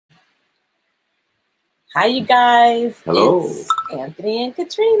Hi, you guys. Hello. It's Anthony and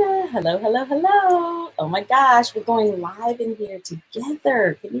Caterina. Hello, hello, hello. Oh my gosh, we're going live in here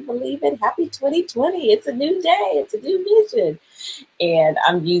together. Can you believe it? Happy 2020. It's a new day. It's a new vision. And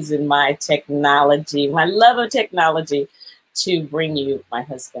I'm using my technology, my love of technology, to bring you, my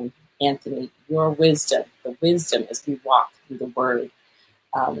husband, Anthony, your wisdom. The wisdom as we walk through the Word.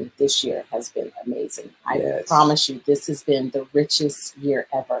 This year has been amazing. I promise you, this has been the richest year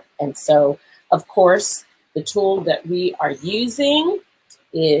ever. And so, of course, the tool that we are using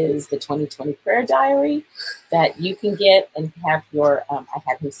is the 2020 prayer diary that you can get and have your, I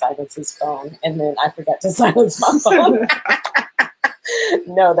had him silence his phone and then I forgot to silence my phone.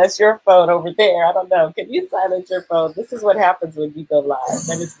 No, that's your phone over there. I don't know. Can you silence your phone? This is what happens when you go live.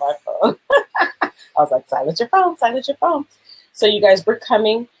 That is my phone. I was like, silence your phone, silence your phone. So you guys, we're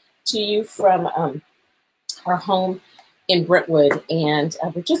coming to you from our home in Brentwood, and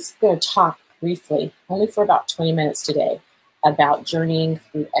we're just going to talk briefly, only for about 20 minutes today, about journeying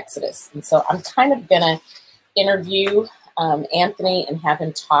through Exodus. And so I'm kind of going to interview Anthony and have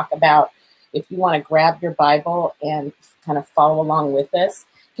him talk about, if you want to grab your Bible and kind of follow along with us,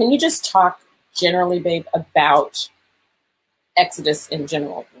 can you just talk generally, babe, about Exodus in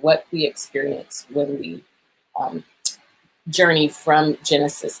general, what we experience when we journey from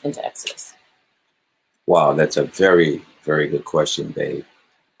Genesis into Exodus? Wow, that's a very, very good question, babe.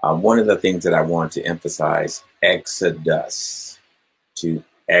 One of the things that I want to emphasize, exodus, to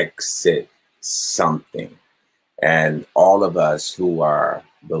exit something. And all of us who are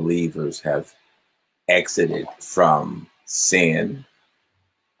believers have exited from sin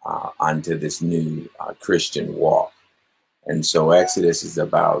onto this new Christian walk. And so Exodus is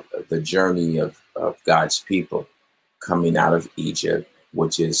about the journey of God's people coming out of Egypt,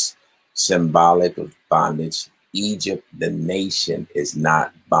 which is symbolic of bondage. Egypt, the nation, is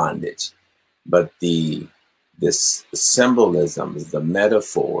not bondage, but this symbolisms, the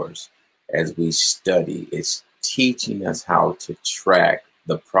metaphors, as we study, it's teaching us how to track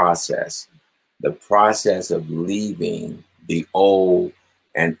the process of leaving the old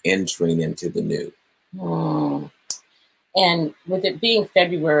and entering into the new. And with it being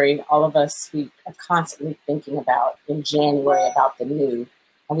February, all of us, we are constantly thinking about in January about the new,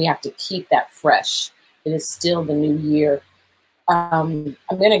 and we have to keep that fresh. It is still the new year. I'm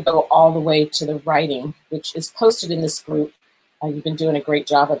going to go all the way to the writing, which is posted in this group. You've been doing a great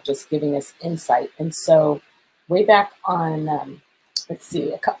job of just giving us insight. And so way back on, let's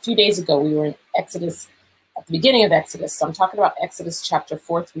see, a few days ago, we were in Exodus, at the beginning of Exodus. So I'm talking about Exodus chapter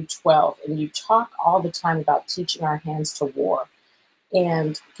 4 through 12. And you talk all the time about teaching our hands to war.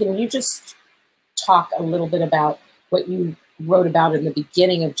 And can you just talk a little bit about what you wrote about in the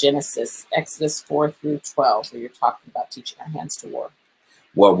beginning of Genesis, Exodus 4 through 12, where you're talking about teaching our hands to war?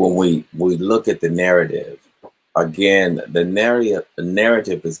 Well, when we look at the narrative, again, the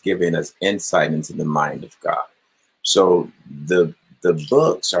narrative is giving us insight into the mind of God. So the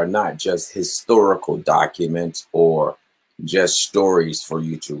books are not just historical documents or just stories for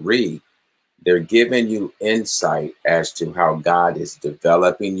you to read. They're giving you insight as to how God is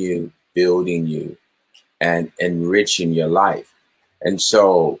developing you, building you, and enriching your life. And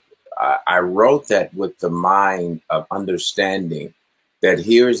so I wrote that with the mind of understanding that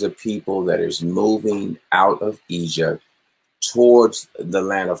here's a people that is moving out of Egypt towards the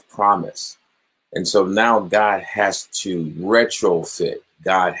land of promise. And so now God has to retrofit.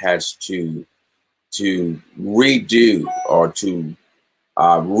 God has to redo or to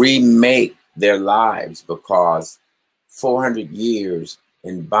remake their lives, because 400 years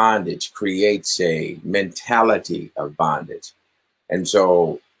in bondage creates a mentality of bondage. And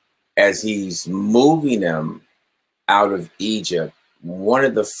so as he's moving them out of Egypt, one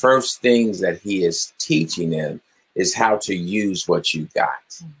of the first things that he is teaching them is how to use what you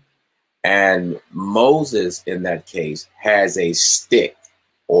got. And Moses, in that case, has a stick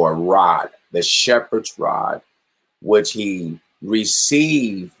or rod, the shepherd's rod, which he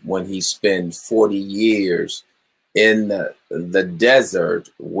received when he spent 40 years in the desert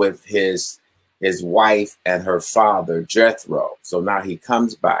with his wife and her father, Jethro. So now he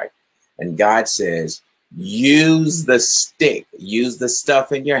comes back and God says, use the stick, use the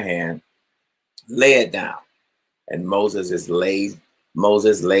stuff in your hand, lay it down. And Moses lays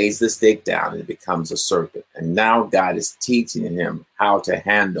the stick down and it becomes a serpent. And now God is teaching him how to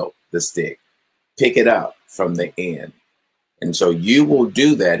handle the stick, pick it up from the end. And so you will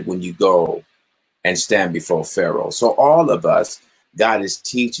do that when you go and stand before Pharaoh. So all of us, God is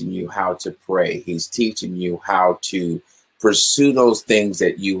teaching you how to pray. He's teaching you how to pursue those things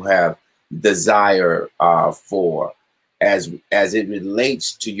that you have desire for. as it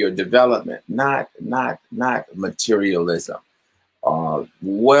relates to your development, not materialism.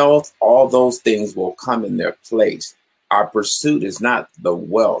 Wealth, all those things will come in their place. Our pursuit is not the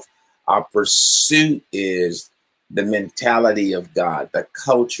wealth. Our pursuit is the mentality of God, the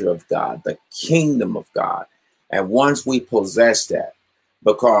culture of God, the kingdom of God. And once we possess that,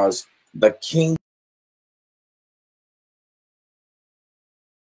 because the kingdom,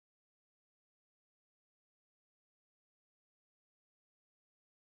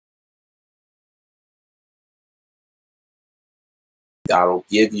 God will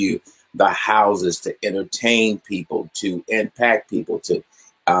give you the houses to entertain people, to impact people, to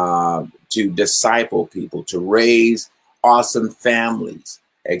disciple people, to raise awesome families,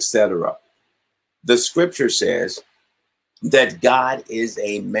 etc. The scripture says that God is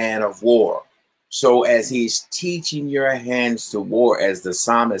a man of war. So as he's teaching your hands to war, as the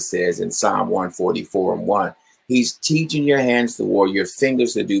psalmist says in Psalm 144:1, he's teaching your hands to war, your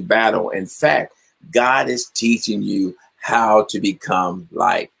fingers to do battle. In fact, God is teaching you how to become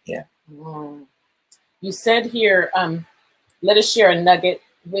like him. You said here, let us share a nugget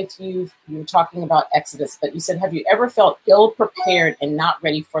with you. You were talking about Exodus, but you said, have you ever felt ill prepared and not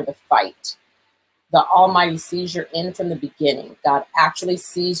ready for the fight? The Almighty sees your end from the beginning. God actually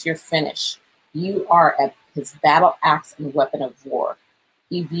sees your finish. You are at his battle axe and weapon of war.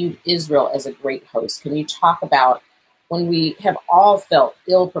 He viewed Israel as a great host. Can you talk about when we have all felt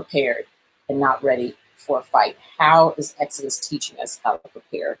ill prepared and not ready for a fight? How is Exodus teaching us how to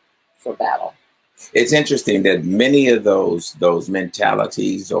prepare for battle? It's interesting that many of those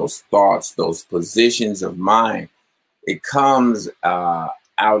mentalities, those thoughts, those positions of mind, it comes out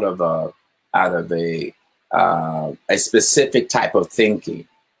of a specific type of thinking,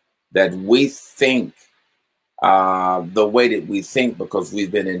 that we think the way that we think because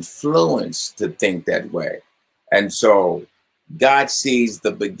we've been influenced to think that way. And so God sees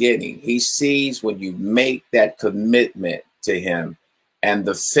the beginning. He sees when you make that commitment to him, and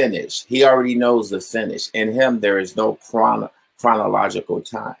the finish. He already knows the finish. In him, there is no chronological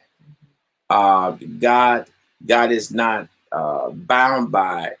time. God is not bound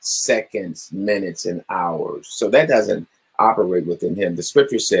by seconds, minutes, and hours. So that doesn't operate within him. The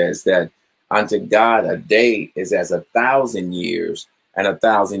scripture says that unto God, a day is as 1,000 years, and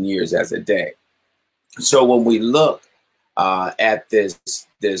 1,000 years as a day. So when we look at this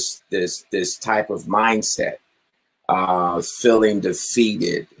type of mindset, feeling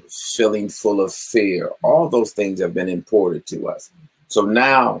defeated, feeling full of fear, all those things have been imported to us. So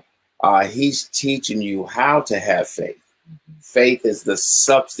now he's teaching you how to have faith. Faith is the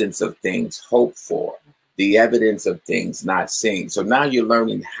substance of things hoped for, the evidence of things not seen. So now you're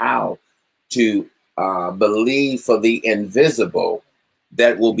learning how to believe for the invisible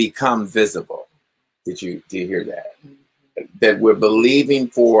that will become visible. Did you hear that? That we're believing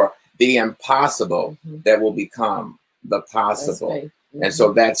for the impossible that will become the possible. And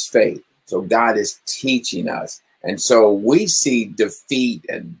so that's faith. So God is teaching us. And so we see defeat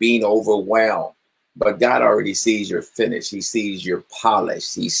and being overwhelmed, but God already sees your finish. He sees your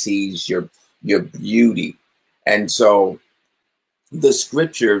polish. He sees your beauty. And so the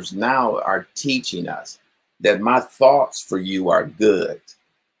scriptures now are teaching us that my thoughts for you are good.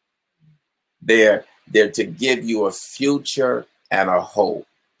 They're to give you a future and a hope.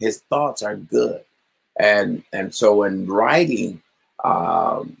 His thoughts are good. And so in writing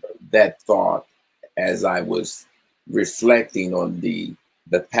that thought, as I was reflecting on the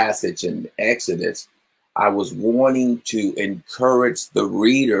passage in Exodus, I was wanting to encourage the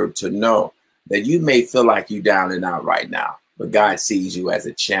reader to know that you may feel like you're down and out right now, but God sees you as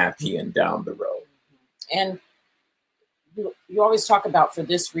a champion down the road. And you always talk about, for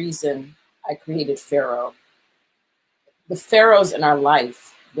this reason, I created Pharaoh. The pharaohs in our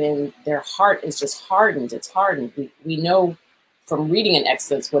life, when their heart is just hardened, it's hardened. We know from reading in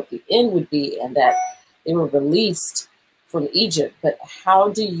Exodus what the end would be, and that they were released from Egypt. But how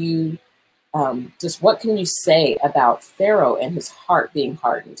do you, just what can you say about Pharaoh and his heart being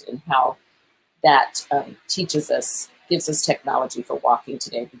hardened, and how that teaches us, gives us technology for walking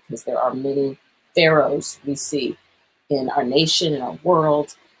today? Because there are many pharaohs we see in our nation, in our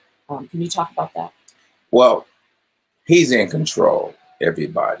world. Can you talk about that? Well, he's in control,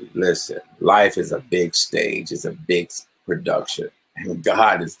 everybody. Listen, life is a big stage. It's a big production. And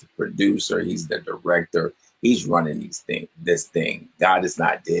God is the producer. He's the director. He's running this thing. God is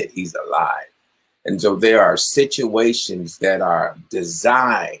not dead. He's alive. And so there are situations that are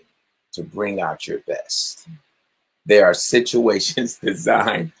designed to bring out your best. There are situations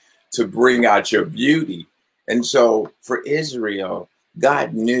designed to bring out your beauty. And so for Israel,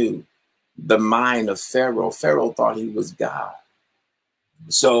 God knew the mind of Pharaoh. Pharaoh thought he was God.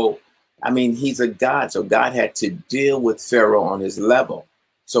 So, I mean, he's a God. So God had to deal with Pharaoh on his level.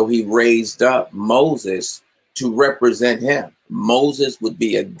 So he raised up Moses to represent him. Moses would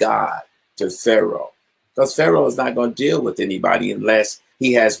be a God to Pharaoh, because Pharaoh is not going to deal with anybody unless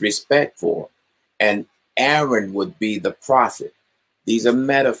he has respect for. And Aaron would be the prophet. These are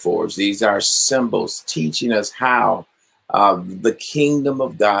metaphors. These are symbols teaching us how the kingdom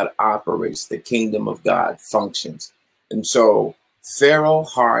of God operates, the kingdom of God functions. And so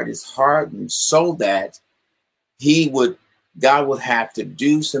Pharaoh's heart is hardened so that God would have to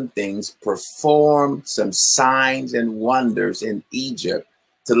do some things, perform some signs and wonders in Egypt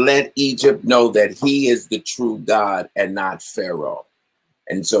to let Egypt know that he is the true God and not Pharaoh.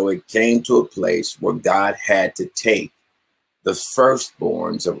 And so it came to a place where God had to take the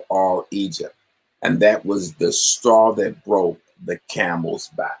firstborns of all Egypt. And that was the straw that broke the camel's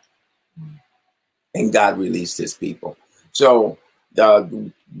back. And God released his people. So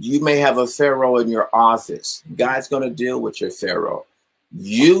you may have a Pharaoh in your office. God's going to deal with your Pharaoh.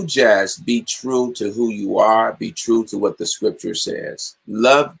 You just be true to who you are. Be true to what the scripture says.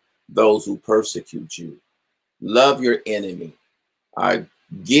 Love those who persecute you. Love your enemy.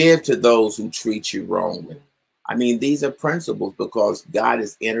 Give to those who treat you wrongly. I mean, these are principles because God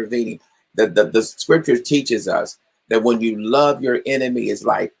is intervening. The scripture teaches us that when you love your enemy, it's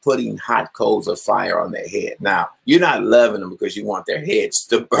like putting hot coals of fire on their head. Now, you're not loving them because you want their heads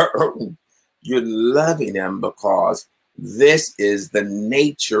to burn. You're loving them because this is the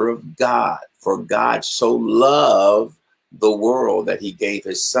nature of God. For God so loved the world that he gave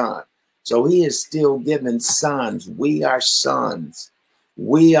his son. So he is still giving sons. We are sons.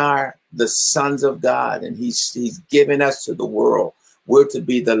 We are the sons of God, and he's given us to the world. We're to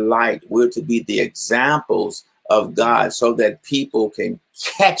be the light. We're to be the examples of God so that people can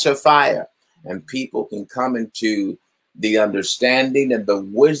catch a fire and people can come into the understanding and the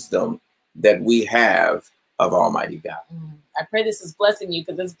wisdom that we have of Almighty God. I pray this is blessing you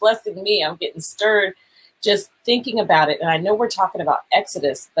because it's blessing me. I'm getting stirred just thinking about it. And I know we're talking about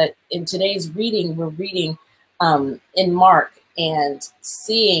Exodus, but in today's reading, we're reading in Mark and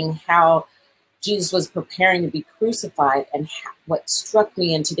seeing how Jesus was preparing to be crucified. And what struck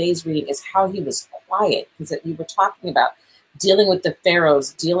me in today's reading is how he was quiet, because you were talking about dealing with the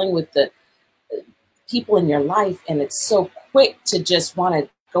pharaohs, dealing with the people in your life. And it's so quick to just want to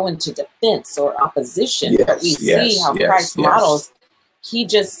go into defense or opposition. Yes, but we see how Christ models. He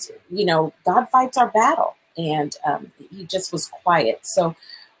just, God fights our battle, and he just was quiet. So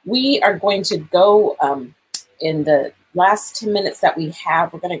we are going to go in the last 10 minutes that we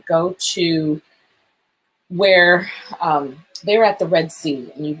have. We're going to go to where they're at the Red Sea.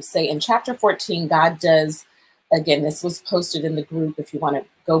 And you say in chapter 14, God does, again, this was posted in the group if you want to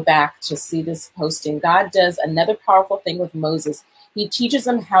go back to see this posting. God does another powerful thing with Moses. He teaches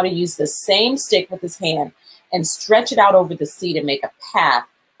him how to use the same stick with his hand and stretch it out over the sea to make a path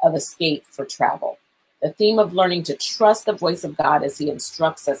of escape for travel. The theme of learning to trust the voice of God as he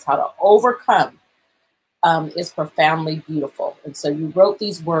instructs us how to overcome is profoundly beautiful. And so you wrote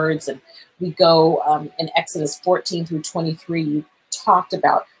these words, and we go in Exodus 14 through 23, you talked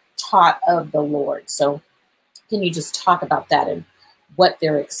about taught of the Lord. So can you just talk about that and what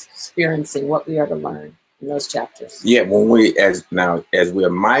they're experiencing, what we are to learn in those chapters? Yeah, as we're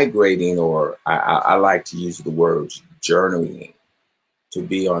migrating, or I like to use the words journeying, to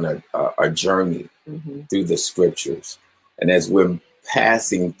be on a journey through the scriptures. And as we're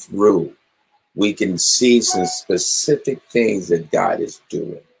passing through, we can see some specific things that God is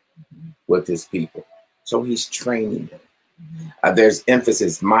doing with his people. So he's training them. There's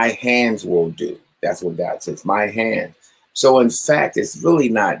emphasis, my hands will do. That's what God says, my hand. So in fact, it's really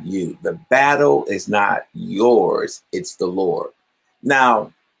not you. The battle is not yours, it's the Lord.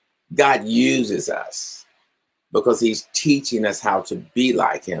 Now, God uses us because he's teaching us how to be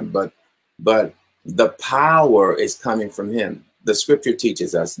like him, but the power is coming from him. The scripture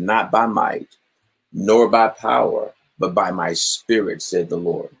teaches us, not by might, nor by power, but by my spirit, said the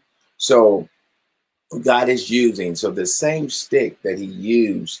Lord. So God is using, so the same stick that he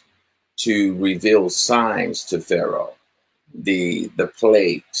used to reveal signs to Pharaoh, the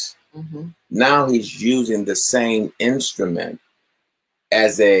plagues. Now he's using the same instrument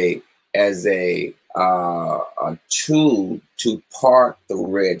as a tool to part the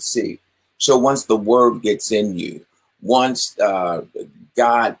Red Sea. So once the word gets in you, once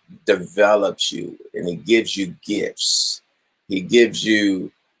God develops you and he gives you gifts, he gives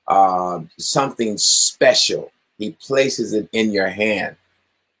you something special, he places it in your hand.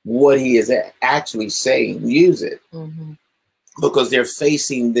 What he is actually saying, use it. because they're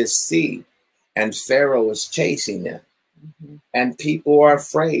facing this sea and Pharaoh is chasing them. And people are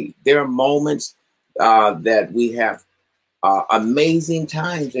afraid. There are moments that we have amazing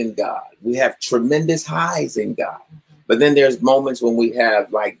times in God. We have tremendous highs in God. But then there's moments when we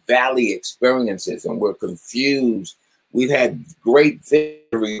have like valley experiences and we're confused. We've had great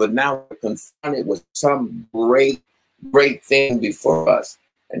victory, but now we're confronted with some great thing before us.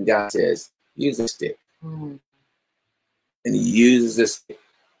 And God says, use a stick. And he uses the stick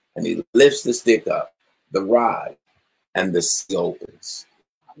and he lifts the stick up, the rod, and the sea opens.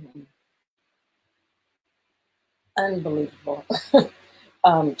 Unbelievable.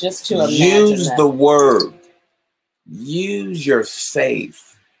 Just to imagine use that. The word, use your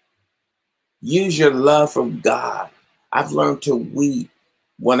faith, use your love for God. I've learned to weep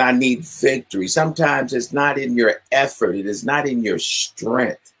when I need victory. Sometimes it's not in your effort, it is not in your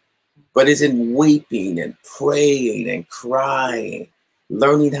strength, but it's in weeping and praying and crying,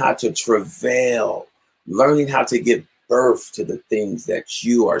 learning how to travail, learning how to give birth to the things that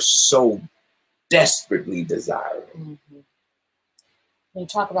you are so desperately desiring. You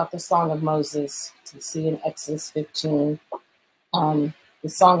talk about the Song of Moses, to see in Exodus 15, the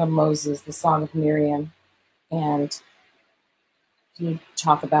Song of Moses, the Song of Miriam, and you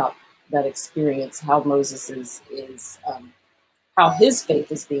talk about that experience, how Moses is how his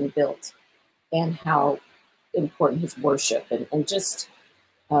faith is being built, and how important his worship and just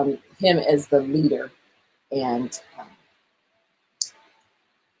him as the leader. And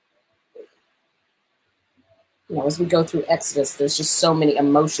you know, as we go through Exodus, there's just so many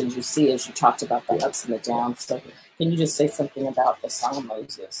emotions you see as you talked about the ups and the downs. So can you just say something about the Song of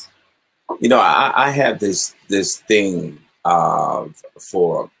Moses? You know, I have this thing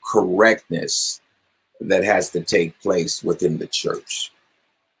for correctness that has to take place within the church.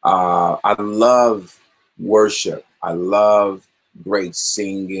 I love worship. I love great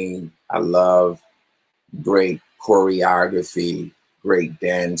singing. I love great choreography, great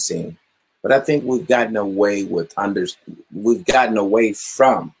dancing. But I think we've gotten away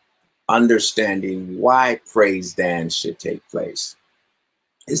from understanding why praise dance should take place.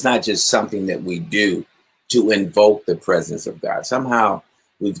 It's not just something that we do to invoke the presence of God. Somehow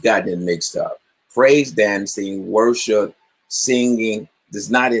we've gotten it mixed up. Praise dancing, worship, singing does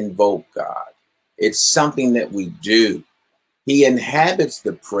not invoke God. It's something that we do. He inhabits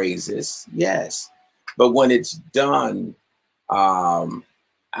the praises, yes. But when it's done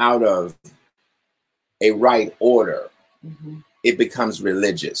out of a right order, it becomes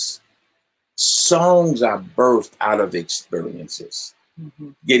religious. Songs are birthed out of experiences.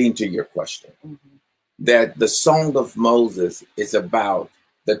 Getting to your question, that the Song of Moses is about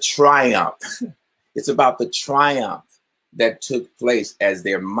the triumph. It's about the triumph that took place as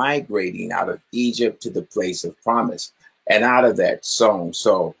they're migrating out of Egypt to the place of promise. And out of that song,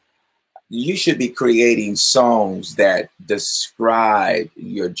 so you should be creating songs that describe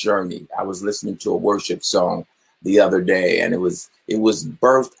your journey. I was listening to a worship song the other day, and it was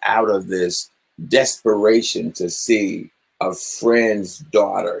birthed out of this desperation to see a friend's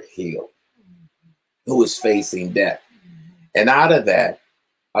daughter healed who was facing death. And out of that,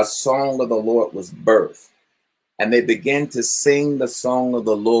 a song of the Lord was birthed. And they began to sing the song of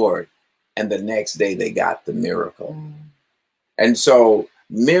the Lord. And the next day they got the miracle. And so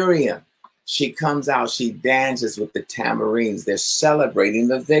Miriam, she comes out, she dances with the tamarines. They're celebrating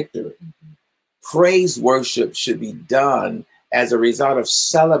the victory. Praise worship should be done as a result of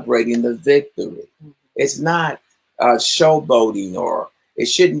celebrating the victory. It's not showboating, or it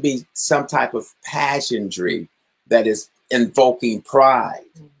shouldn't be some type of pageantry that is invoking pride.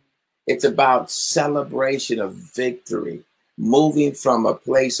 It's about celebration of victory, moving from a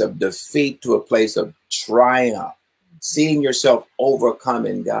place of defeat to a place of triumph, seeing yourself overcome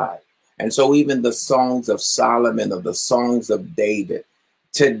in God. And so even the songs of Solomon, of the songs of David,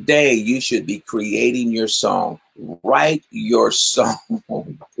 today you should be creating your song. Write your song.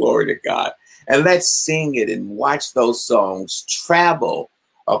 Glory to God. And let's sing it and watch those songs travel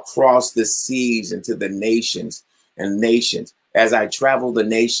across the seas into the nations and nations. As I travel the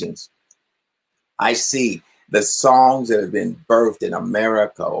nations, I see the songs that have been birthed in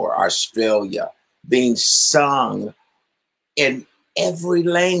America or Australia being sung in every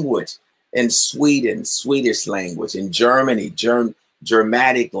language. In Sweden, Swedish language. In Germany,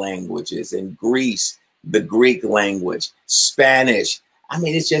 Germanic languages. In Greece, the Greek language. Spanish. I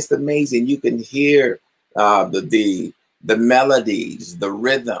mean, it's just amazing. You can hear the melodies, the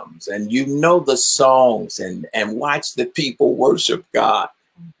rhythms, and you know the songs, and watch the people worship God.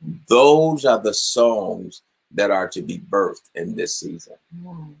 Those are the songs that are to be birthed in this season.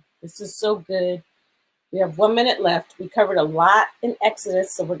 This is so good. We have 1 minute left. We covered a lot in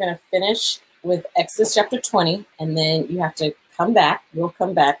Exodus, so we're going to finish with Exodus chapter 20, and then you have to come back. We'll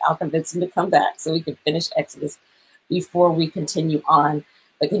come back. I'll convince him to come back so we can finish Exodus before we continue on.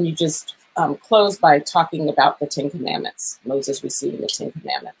 But can you just close by talking about the 10 Commandments, Moses receiving the 10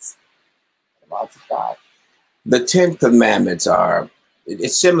 Commandments, the laws of God? The 10 Commandments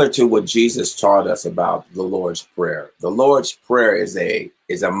it's similar to what Jesus taught us about the Lord's Prayer. The Lord's Prayer is a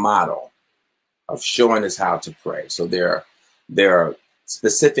model of showing us how to pray. So there are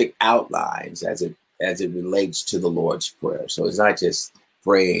specific outlines as it relates to the Lord's Prayer. So it's not just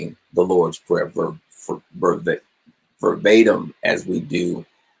praying the Lord's Prayer verbatim as we do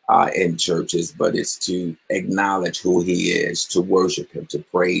in churches, but it's to acknowledge who he is, to worship him, to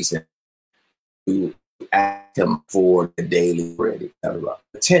praise him, to ask him for the daily bread, etc.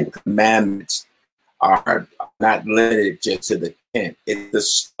 The 10 Commandments are not limited just to the 10. It's the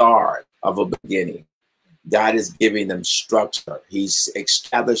start of a beginning. God is giving them structure. He's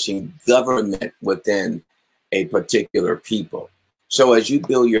establishing government within a particular people. So as you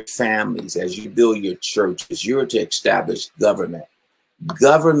build your families, as you build your churches, you're to establish government.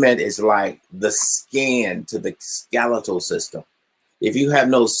 Government is like the skin to the skeletal system. If you have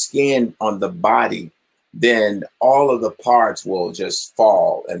no skin on the body, then all of the parts will just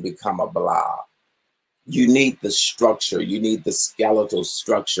fall and become a blob. You need the structure. You need the skeletal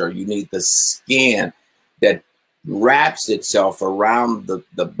structure. You need the skin that wraps itself around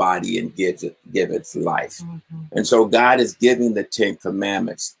the body and give its life. Mm-hmm. And so God is giving the 10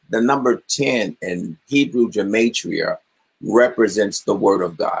 Commandments. The number 10 in Hebrew gematria represents the Word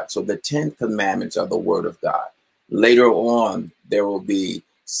of God. So the 10 Commandments are the Word of God. Later on, there will be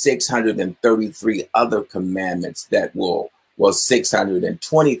 633 other commandments that will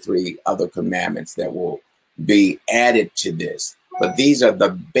 623 other commandments that will be added to this. But these are the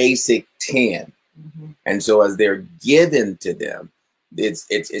basic 10. Mm-hmm. And so as they're given to them,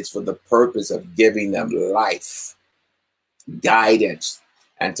 it's for the purpose of giving them life, guidance,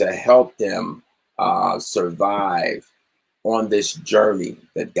 and to help them survive on this journey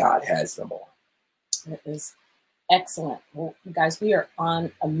that God has them on. It is excellent. Well, guys, we are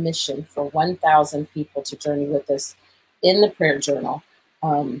on a mission for 1,000 people to journey with us in the prayer journal.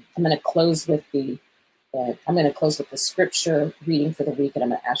 I'm going to close with the scripture reading for the week, and I'm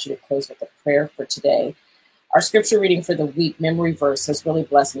going to ask you to close with the prayer for today. Our scripture reading for the week memory verse has really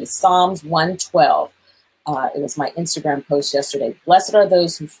blessed me. Psalms 112. It was my Instagram post yesterday. Blessed are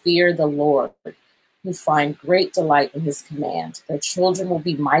those who fear the Lord, who find great delight in his command. Their children will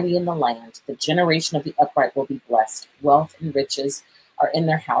be mighty in the land. The generation of the upright will be blessed. Wealth and riches are in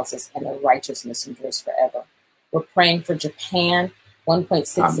their houses, and their righteousness endures forever. We're praying for Japan,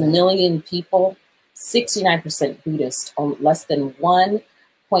 1.6 million people, 69% Buddhist, less than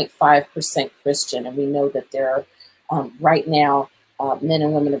 1.5% Christian. And we know that there are right now men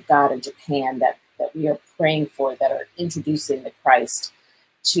and women of God in Japan that we are praying for, that are introducing the Christ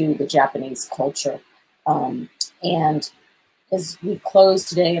to the Japanese culture. And as we close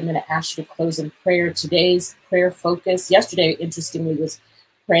today, I'm going to ask you to close in prayer. Today's prayer focus, yesterday, interestingly, was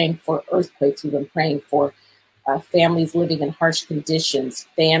praying for earthquakes. We've been praying for families living in harsh conditions,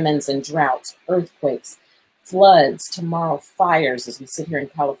 famines and droughts, earthquakes, floods, tomorrow fires, as we sit here in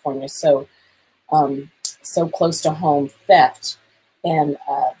California, so close to home, theft, and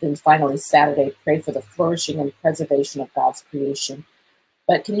then finally Saturday, pray for the flourishing and preservation of God's creation.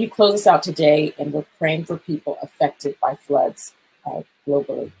 But can you close us out today? And we're praying for people affected by floods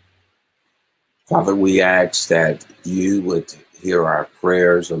globally. Father, we ask that you would hear our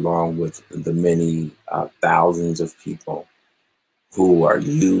prayers along with the many thousands of people who are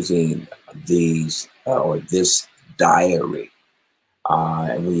using these or this diary.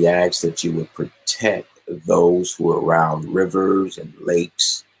 And we ask that you would protect those who are around rivers and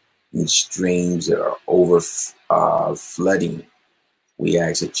lakes and streams that are over flooding. We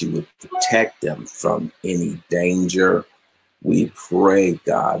ask that you would protect them from any danger. We pray,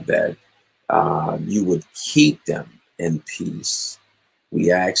 God, that you would keep them in peace.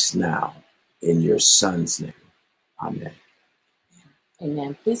 We ask now in your Son's name. Amen.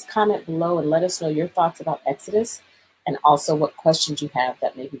 Amen. Please comment below and let us know your thoughts about Exodus and also what questions you have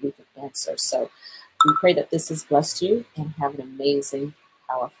that maybe we can answer. So we pray that this has blessed you, and have an amazing,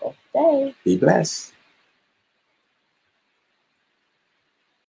 powerful day. Be blessed.